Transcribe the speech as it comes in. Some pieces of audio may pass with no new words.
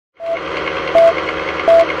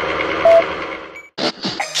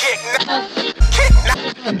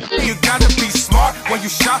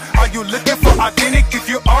shop? Are you looking for authentic? If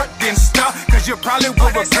you are, then stop, cause you probably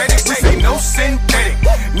will regret it. We say no synthetic,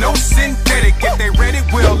 no synthetic. If they ready,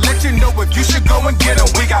 we'll let you know if you should go and get them.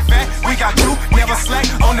 We got fat, we got two, never slack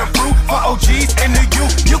on the brew. For OGs and the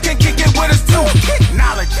you can kick it with us too.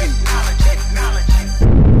 Kicknology.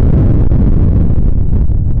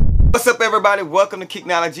 What's up, everybody? Welcome to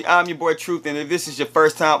Kicknology. I'm your boy Truth, and if this is your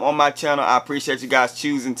first time on my channel, I appreciate you guys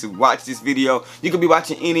choosing to watch this video. You could be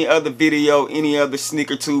watching any other video, any other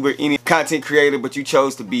sneaker tuber, any content creator, but you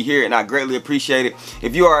chose to be here, and I greatly appreciate it.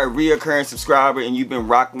 If you are a reoccurring subscriber and you've been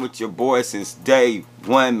rocking with your boy since day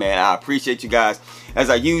one, man, I appreciate you guys as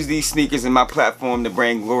I use these sneakers in my platform to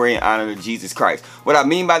bring glory and honor to Jesus Christ. What I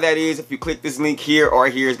mean by that is, if you click this link here or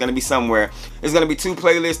here, it's going to be somewhere. It's going to be two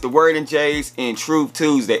playlists, The Word and J's and Truth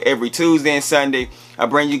Tuesday. Every Tuesday and Sunday, I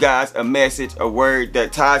bring you guys a message, a word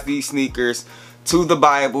that ties these sneakers to the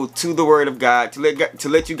Bible, to the Word of God, to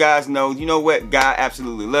let you guys know, you know what, God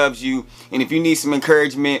absolutely loves you. And if you need some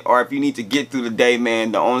encouragement or if you need to get through the day,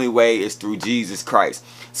 man, the only way is through Jesus Christ.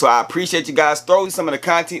 So I appreciate you guys. Throw some of the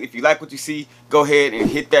content. If you like what you see, go ahead and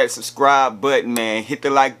hit that subscribe button, man. Hit the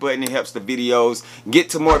like button. It helps the videos get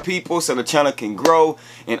to more people so the channel can grow.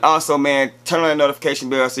 And also, man, turn on the notification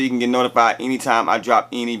bell so you can get notified anytime I drop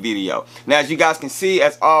any video. Now, as you guys can see,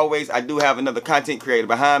 as always, I do have another content creator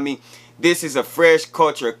behind me. This is a Fresh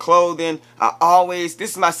Culture Clothing. This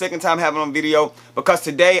is my second time having on video because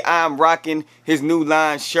today I'm rocking his new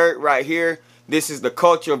line shirt right here. This is the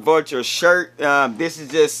Culture Vulture shirt. This is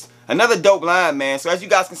just another dope line, man. So as you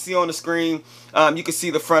guys can see on the screen, you can see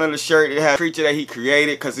the front of the shirt. It has a creature that he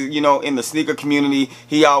created because, you know, in the sneaker community,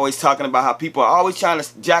 he always talking about how people are always trying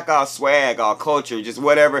to jack our swag, our culture, just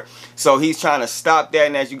whatever. So he's trying to stop that.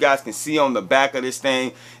 And as you guys can see on the back of this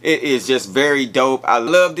thing, it is just very dope. I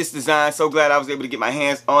love this design. So glad I was able to get my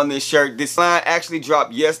hands on this shirt. This line actually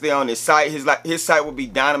dropped yesterday on his site. His site will be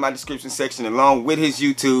down in my description section along with his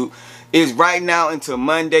YouTube. Is right now until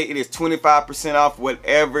Monday. It is 25% off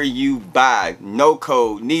whatever you buy. No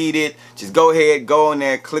code needed. Just go ahead, go on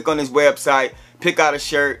there, click on his website, pick out a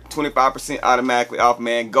shirt, 25% automatically off,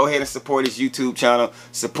 man. Go ahead and support his YouTube channel,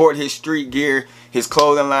 support his street gear. His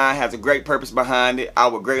clothing line has a great purpose behind it. I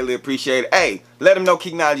would greatly appreciate it. Hey, let him know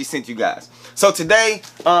Kicknology sent you guys. So today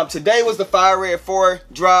was the Fire Red 4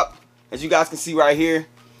 drop, as you guys can see right here.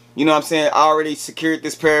 You know what I'm saying? I already secured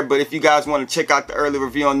this pair, but if you guys want to check out the early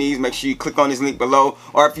review on these, make sure you click on this link below.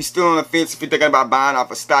 Or if you're still on the fence, if you're thinking about buying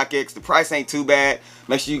off of StockX, the price ain't too bad.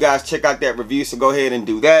 Make sure you guys check out that review, so go ahead and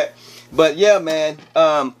do that. But yeah, man,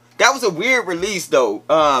 that was a weird release though.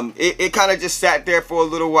 It kind of just sat there for a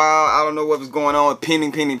little while. I don't know what was going on,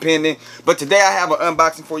 pending. But today I have an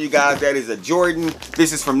unboxing for you guys. That is a Jordan.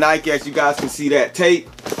 This is from Nike, as you guys can see that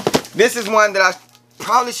tape. This is one that I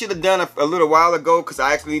probably should have done a little while ago because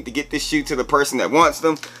I actually need to get this shoe to the person that wants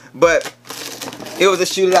them. But it was a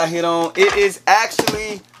shoe that I hit on. It is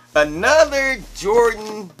actually another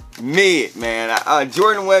Jordan mid, man.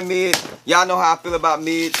 Jordan 1 mid. Y'all know how I feel about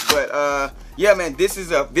mids, but yeah, man, this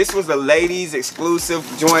was a ladies exclusive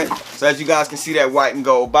joint. So as you guys can see, that white and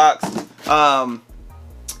gold box.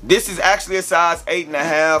 This is actually a size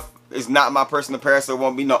 8.5. It's not my personal pair, so it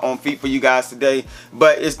won't be no on feet for you guys today.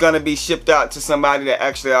 But it's going to be shipped out to somebody that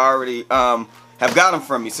actually already have got them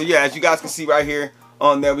from me. So yeah, as you guys can see right here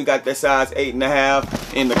on there, we got that size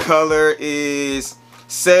 8.5. And the color is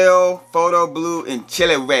Sail, Photo Blue, and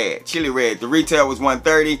Chili Red. The retail was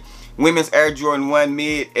 $130. Women's Air Jordan 1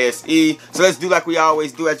 Mid SE. So let's do like we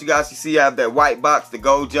always do. As you guys can see, I have that white box, the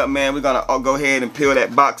gold jump, man. We're going to go ahead and peel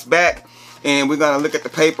that box back. And we're going to look at the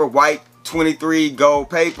paper, white 23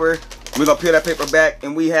 gold paper. We're gonna peel that paper back,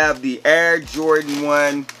 and we have the Air Jordan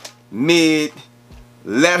 1 Mid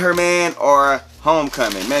Letterman or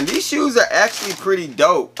Homecoming. Man, these shoes are actually pretty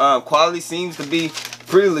dope. Quality seems to be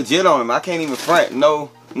pretty legit on them. I can't even front,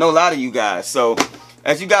 no lie to you guys. So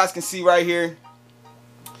as you guys can see right here,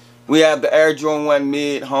 we have the Air Jordan 1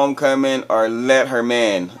 Mid Homecoming or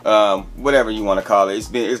Letterman, whatever you want to call it. It's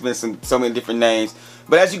been so many different names.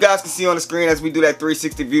 But as you guys can see on the screen, as we do that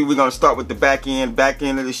 360 view, we're going to start with the back end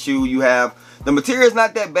of the shoe. You have, the material is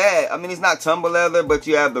not that bad. I mean, it's not tumble leather, but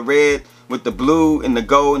you have the red with the blue and the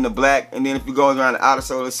gold and the black. And then if you go around the outer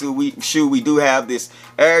sole of the shoe, we do have this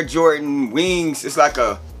Air Jordan wings. It's like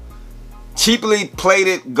a cheaply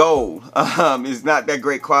plated gold. It's not that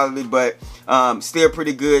great quality, but still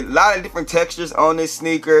pretty good. A lot of different textures on this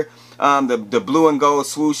sneaker. The blue and gold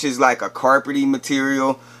swoosh is like a carpety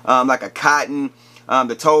material, like a cotton.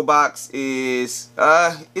 The toe box is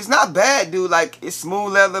it's not bad, dude. Like, it's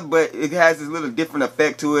smooth leather, but it has this little different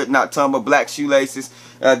effect to it. Not talking about black shoelaces.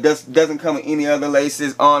 Doesn't come with any other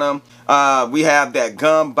laces on them. We have that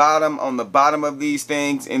gum bottom on the bottom of these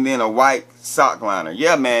things, and then a white sock liner.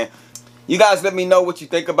 Yeah, man. You guys let me know what you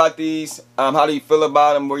think about these. How do you feel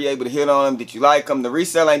about them? Were you able to hit on them? Did you like them? The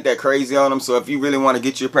resale ain't that crazy on them, so if you really want to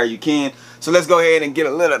get your pair, you can. So let's go ahead and get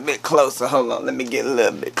a little bit closer. Hold on, let me get a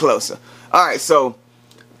little bit closer. Alright, so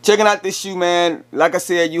checking out this shoe, man. Like I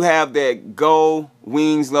said, you have that gold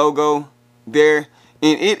wings logo there,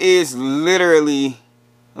 and it is literally,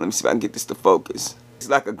 let me see if I can get this to focus. It's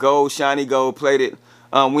like a gold, shiny gold plated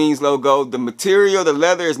wings logo. The material, the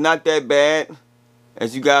leather is not that bad,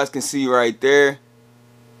 as you guys can see right there.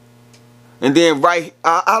 And then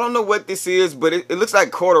I don't know what this is, but it looks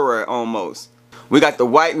like corduroy almost. We got the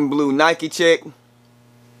white and blue Nike check,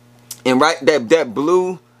 and that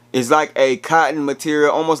blue is like a cotton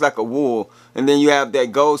material, almost like a wool. And then you have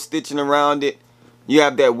that gold stitching around it. You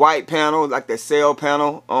have that white panel, like that sail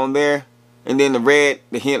panel on there. And then the red,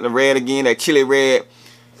 the hint of red again, that chili red.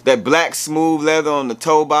 That black smooth leather on the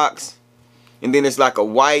toe box. And then it's like a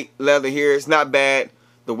white leather here. It's not bad.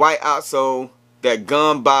 The white outsole, that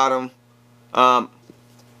gum bottom.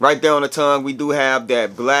 Right there on the tongue, we do have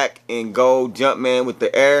that black and gold Jumpman with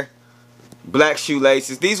the air. Black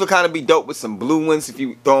shoelaces. These would kind of be dope with some blue ones if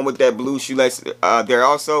you throw them with that blue shoelace there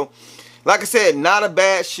also. Like I said, not a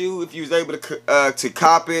bad shoe if you was able to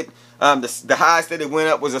cop it. The highest that it went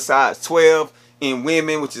up was a size 12 in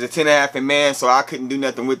women, which is a 10.5 in man, so I couldn't do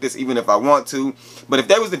nothing with this even if I want to. But if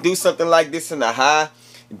they was to do something like this in the high,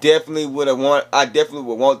 I definitely would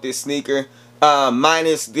want this sneaker.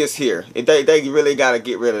 Minus this here. They really gotta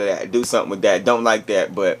get rid of that. Do something with that. Don't like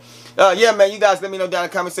that. But yeah, man, you guys let me know down in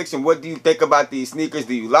the comment section, what do you think about these sneakers?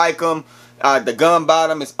 Do you like them? The gum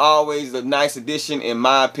bottom is always a nice addition in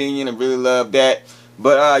my opinion. I really love that.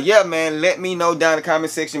 But yeah, man, let me know down in the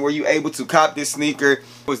comment section, were you able to cop this sneaker?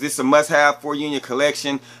 Was this a must-have for you in your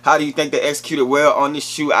collection? How do you think they executed well on this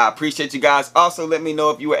shoe? I appreciate you guys. Also, let me know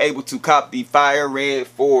if you were able to cop the fire red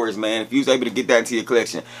 4s, man. If you was able to get that into your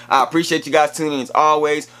collection. I appreciate you guys tuning in as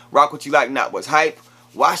always. Rock what you like, not what's hype.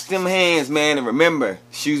 Wash them hands, man. And remember,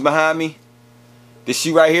 shoes behind me, this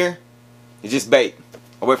shoe right here is just bait.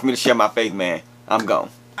 Wait for me to share my faith, man. I'm gone.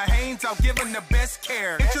 Haynes, I'll give them the best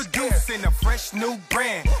care. Introducing a fresh new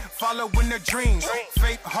brand. Following their dreams.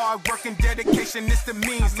 Faith, hard work, and dedication is the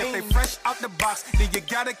means. If they fresh out the box, then you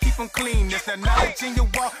gotta keep them clean. There's the knowledge in your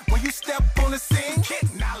walk when you step on the scene.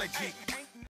 KICKnology.